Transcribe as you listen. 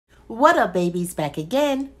What up, babies? Back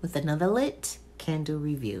again with another lit candle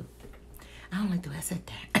review. I don't like the way I said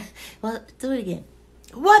that. Well, do it again.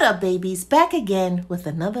 What up, babies? Back again with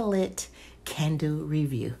another lit candle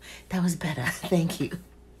review. That was better. Thank you.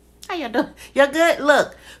 How y'all doing? Y'all good?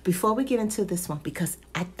 Look, before we get into this one, because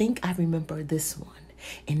I think I remember this one,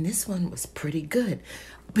 and this one was pretty good.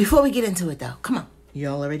 Before we get into it, though, come on.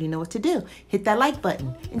 Y'all already know what to do. Hit that like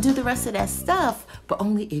button and do the rest of that stuff, but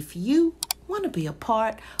only if you want to be a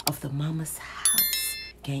part of the Mama's House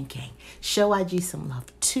gang. Show IG some love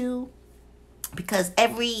too, because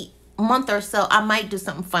every month or so I might do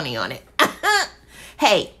something funny on it.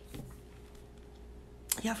 Hey,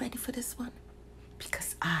 y'all ready for this one?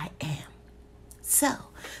 Because I am. So,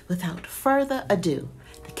 without further ado,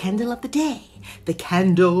 the candle of the day, the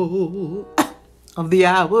candle of the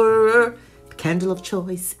hour, the candle of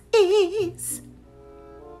choice is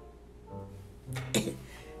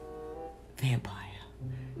Vampyre.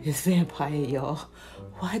 It's Vampyre, y'all.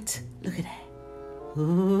 What? Look at that.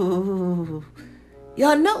 Ooh.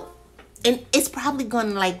 Y'all know. And it's probably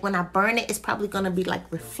gonna, like, when I burn it, it's probably gonna be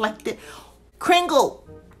like reflected. Kringle,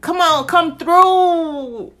 come on, come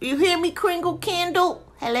through. You hear me, Kringle candle?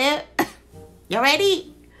 Hello? You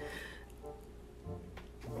ready?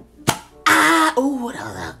 Ooh, that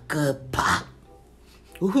was a good pop.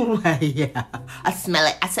 Ooh, yeah. I smell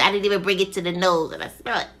it. I didn't even bring it to the nose, and I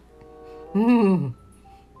smell it. Ooh.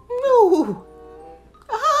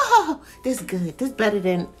 Oh, this is good. This is better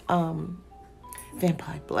than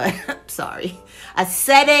vampire blood. I'm sorry. I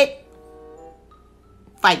said it.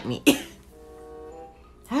 Fight me.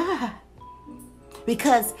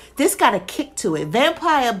 Because this got a kick to it.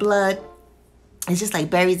 Vampire blood, it's just like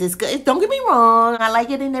berries. It's good. Don't get me wrong. I like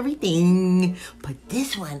it and everything. But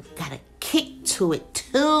this one got a kick to it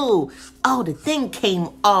too. Oh, the thing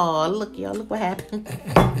came. Oh, look, y'all. Look what happened.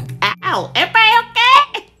 Ow. Everybody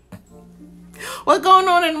okay? What's going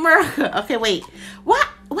on in America? Okay, wait. What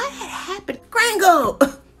had happened? Kringle!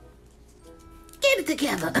 Get it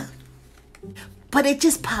together. But it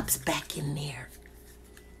just pops back in there.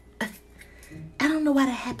 I don't know why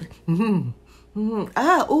that happened.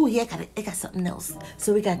 Oh, yeah, it got something else.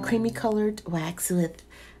 So we got creamy colored wax with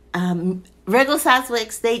regular size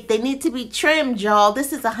wicks. They need to be trimmed, y'all.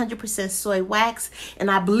 This is 100% soy wax, and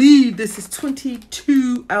I believe this is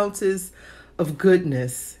 22 ounces of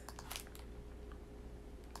goodness.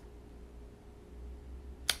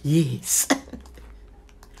 Yes.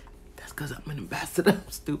 That's because I'm an ambassador. I'm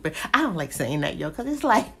stupid. I don't like saying that, yo, because it's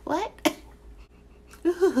like, what?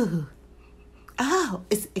 Ooh. Oh,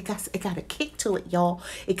 it got a kick to it, y'all.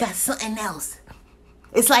 It got something else.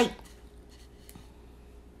 It's like,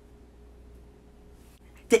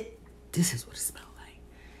 this is what it smells like.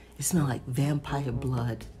 It smells like vampire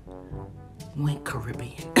blood went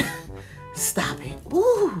Caribbean. Stop it.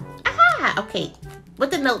 Ooh. Aha. Okay. What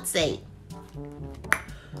the note say?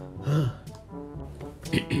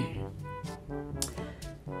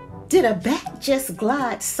 Did a bat just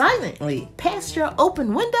glide silently past your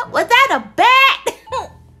open window? Was that a bat?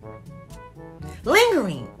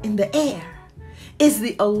 Lingering in the air is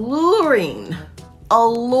the alluring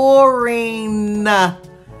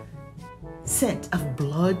scent of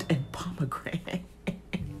blood and pomegranate.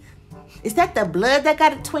 Is that the blood that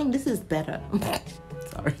got a twing? This is better.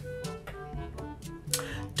 Sorry.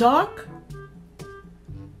 Dark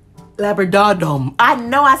Labdanum. I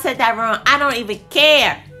know I said that wrong. I don't even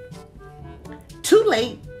care. Too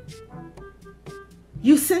late.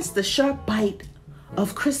 You sense the sharp bite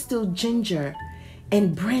of crystal ginger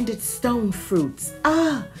and branded stone fruits.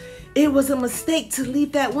 It was a mistake to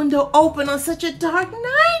leave that window open on such a dark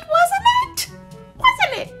night, wasn't it?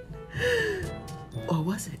 Wasn't it? Or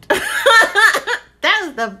was it? That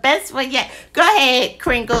was the best one yet. Go ahead,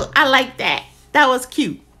 Kringle. I like that. That was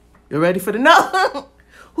cute. You ready for the note?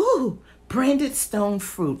 Ooh, branded stone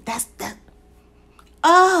fruit. That's that.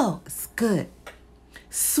 Oh, it's good.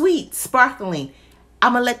 Sweet, sparkling.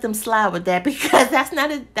 I'm gonna let them slide with that because that's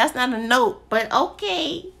not a note, but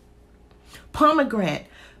okay. Pomegranate,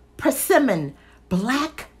 persimmon,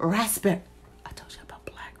 black raspberry. I told you about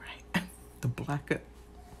black, right? The black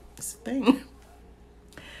thing.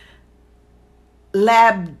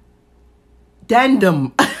 Labdanum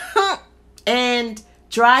and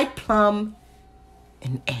dried plum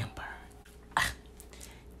and amber.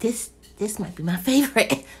 This might be my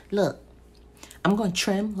favorite. Look, I'm gonna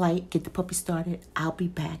trim light, get the puppy started. I'll be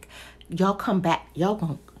back. Y'all come back.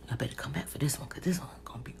 Y'all better come back for this one, because this one's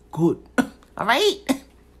gonna be good. All right?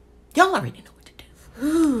 Y'all already know what to do.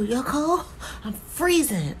 Ooh, y'all cold? I'm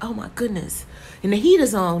freezing. Oh my goodness. And the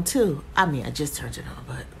heater's on too. I mean, I just turned it on,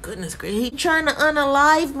 but goodness gracious. He trying to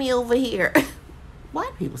unalive me over here. Why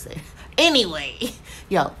do people say that? Anyway,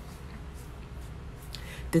 yo,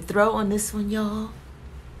 the throw on this one, y'all,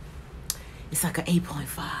 it's like an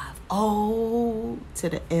 8.5. O to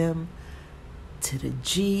the M to the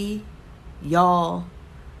G, y'all.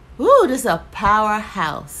 Woo, this is a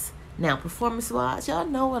powerhouse. Now, performance-wise, y'all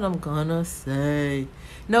know what I'm gonna say.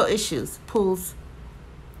 No issues. Pulls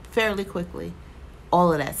fairly quickly.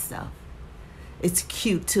 All of that stuff. It's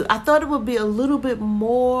cute, too. I thought it would be a little bit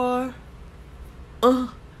more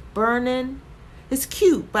burning. It's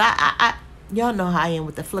cute, but I y'all know how I am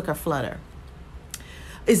with the flicker flutter.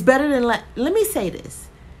 It's better than, let me say this.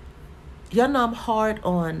 Y'all know I'm hard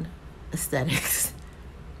on aesthetics.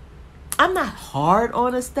 I'm not hard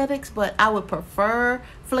on aesthetics, but I would prefer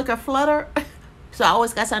flicker flutter. So I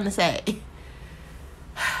always got something to say.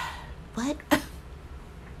 What?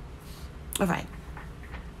 All right.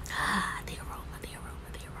 The aroma.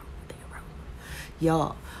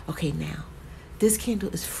 Y'all, okay, now, this candle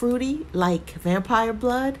is fruity like vampire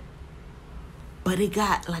blood, but it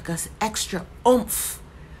got like a extra oomph,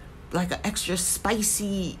 like an extra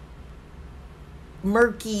spicy,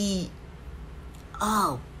 murky.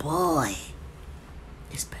 Oh boy,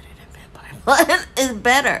 it's better than vampire blood. It's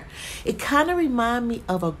better. It kind of reminds me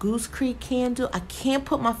of a Goose Creek candle. I can't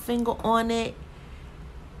put my finger on it,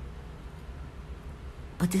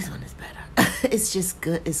 but this one is better. It's just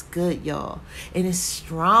good. It's good, y'all. And it's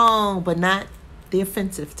strong, but not the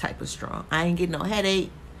offensive type of strong. I ain't getting no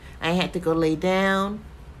headache. I ain't had to go lay down.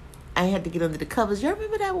 I ain't had to get under the covers. Y'all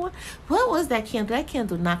remember that one? What was that candle? That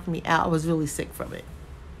candle knocked me out. I was really sick from it.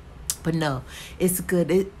 But no, it's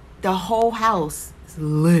good. The whole house is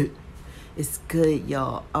lit. It's good,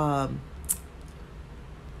 y'all.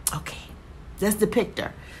 Okay. Let's depict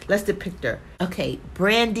her. Okay,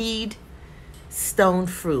 Brandied stone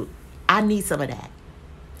fruit. I need some of that.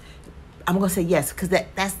 I'm gonna say yes, because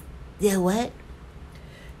that's yeah, what?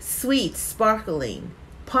 Sweet, sparkling,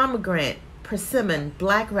 pomegranate, persimmon,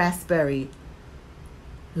 black raspberry,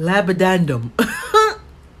 labdanum.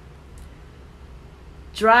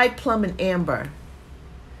 Dried plum and amber.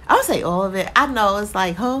 I'm gonna say all of it. I know it's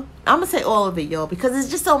like, huh? I'm gonna say all of it, y'all, because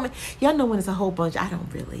it's just so many. Y'all know when it's a whole bunch, I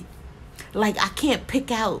don't really. Like, I can't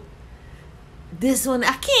pick out this one.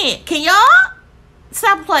 I can't. Can y'all?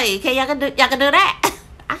 Stop playing. Okay, y'all can do that?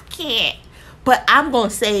 I can't. But I'm gonna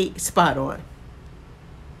say spot on.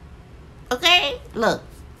 Okay? Look,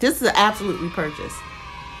 this is an absolute repurchase.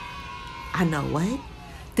 I know what?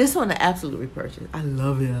 This one, an absolute repurchase. I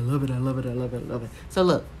love it. So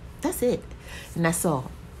look, that's it. And that's all.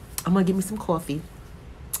 I'm going to give me some coffee.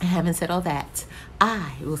 And having said all that,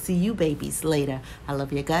 I will see you babies later. I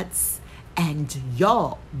love your guts. And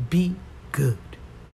y'all be good.